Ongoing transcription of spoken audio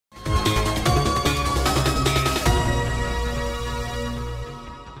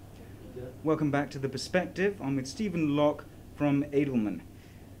Welcome back to The Perspective. I'm with Stephen Locke from Edelman.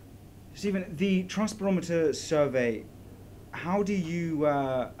 Stephen, the Trust Barometer survey, how do you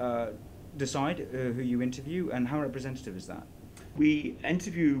decide who you interview, and how representative is that? We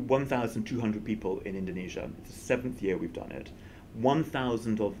interview 1,200 people in Indonesia. It's the seventh year we've done it.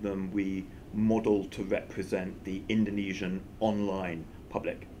 1,000 of them we model to represent the Indonesian online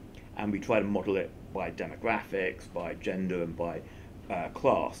public. And we try to model it by demographics, by gender, and by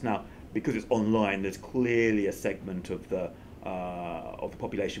class. Now, because it's online, there's clearly a segment of the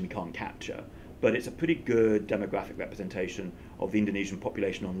population we can't capture. But it's a pretty good demographic representation of the Indonesian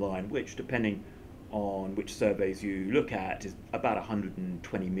population online, which, depending on which surveys you look at, is about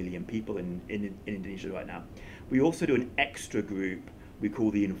 120 million people in Indonesia right now. We also do an extra group we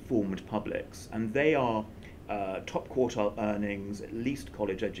call the informed publics, and they are top quartile earnings, at least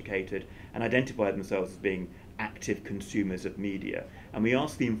college educated, and identify themselves as being active consumers of media. And we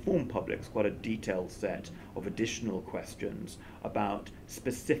ask the informed publics quite a detailed set of additional questions about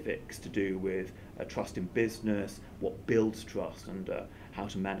specifics to do with trust in business, what builds trust, and how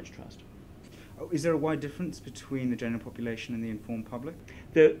to manage trust. Is there a wide difference between the general population and the informed public?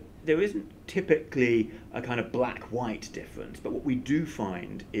 There isn't typically a kind of black-white difference, but what we do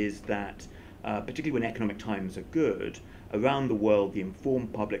find is that, particularly when economic times are good, around the world the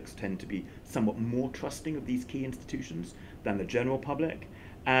informed publics tend to be somewhat more trusting of these key institutions than the general public,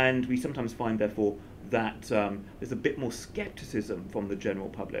 and we sometimes find, therefore, that there's a bit more skepticism from the general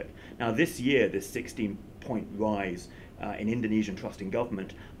public. Now, this year, this 16-point rise in Indonesian trust in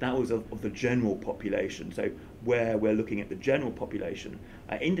government, that was of the general population. So where we're looking at the general population,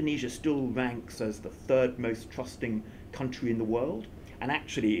 Indonesia still ranks as the third most trusting country in the world. And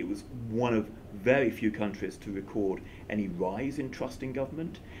actually, it was one of very few countries to record any rise in trust in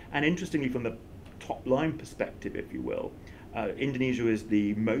government. And interestingly, from the top line perspective, if you will, Indonesia is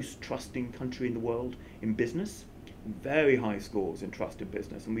the most trusting country in the world in business. Very high scores in trust in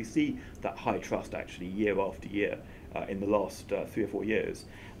business. And we see that high trust actually year after year in the last 3 or 4 years.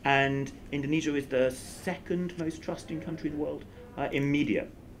 And Indonesia is the second most trusting country in the world in media,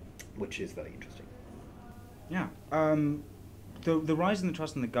 which is very interesting. Yeah. The rise in the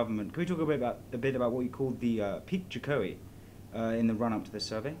trust in the government, can we talk a bit about what you called the peak Jokowi in the run-up to this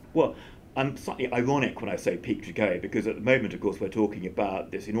survey? Well, I'm slightly ironic when I say peak Jokowi, because at the moment, of course, we're talking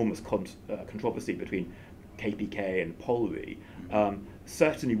about this enormous controversy between KPK and Polri.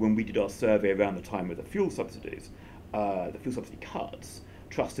 Certainly when we did our survey around the time of the fuel subsidy cuts,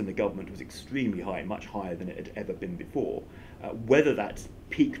 trust in the government was extremely high, much higher than it had ever been before. Whether that's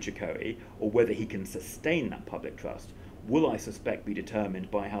peak Jokowi or whether he can sustain that public trust will, I suspect, be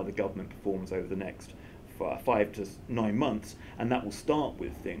determined by how the government performs over the next 5 to 9 months, and that will start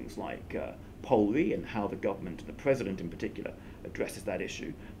with things like Polri and how the government, and the president in particular, addresses that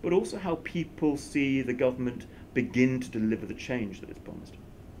issue, but also how people see the government begin to deliver the change that it's promised.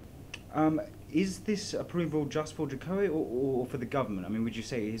 Is this approval just for Jokowi or for the government? I mean, would you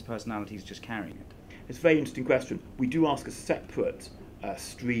say his personality is just carrying it? It's a very interesting question. We do ask a separate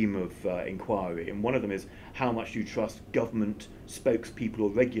stream of inquiry, and one of them is how much do you trust government spokespeople or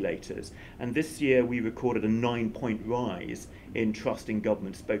regulators? And this year we recorded a 9-point rise in trust in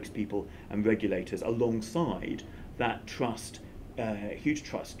government spokespeople and regulators, alongside that huge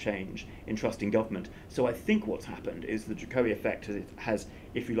trust change in trust in government. So I think what's happened is the Jokowi effect has,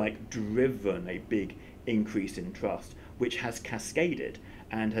 if you like, driven a big increase in trust, which has cascaded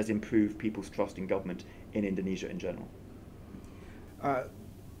and has improved people's trust in government in Indonesia in general.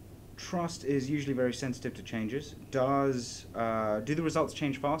 Trust is usually very sensitive to changes. Do the results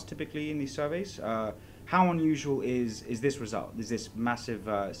change fast typically in these surveys? How unusual is this result? Is this massive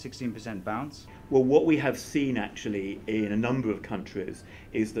 16% bounce? Well, what we have seen actually in a number of countries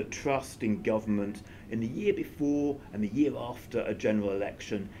is that trust in government in the year before and the year after a general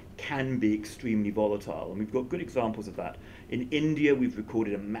election can be extremely volatile. And we've got good examples of that. In India, we've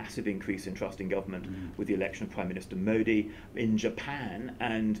recorded a massive increase in trust in government with the election of Prime Minister Modi. In Japan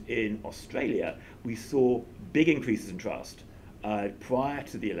and in Australia, we saw big increases in trust prior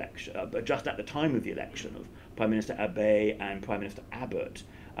to the election, but just at the time of the election of Prime Minister Abe and Prime Minister Abbott.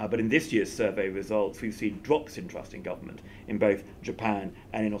 But in this year's survey results, we've seen drops in trust in government in both Japan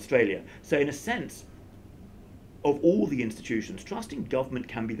and in Australia. So in a sense, of all the institutions, trust in government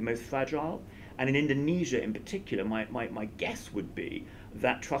can be the most fragile. And in Indonesia in particular, my guess would be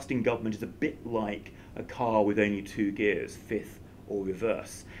that trust in government is a bit like a car with only 2 gears, fifth or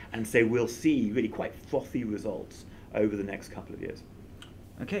reverse. And so we'll see really quite frothy results over the next couple of years.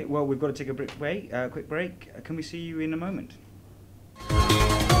 Okay, well, we've got to take a quick break. Can we see you in a moment?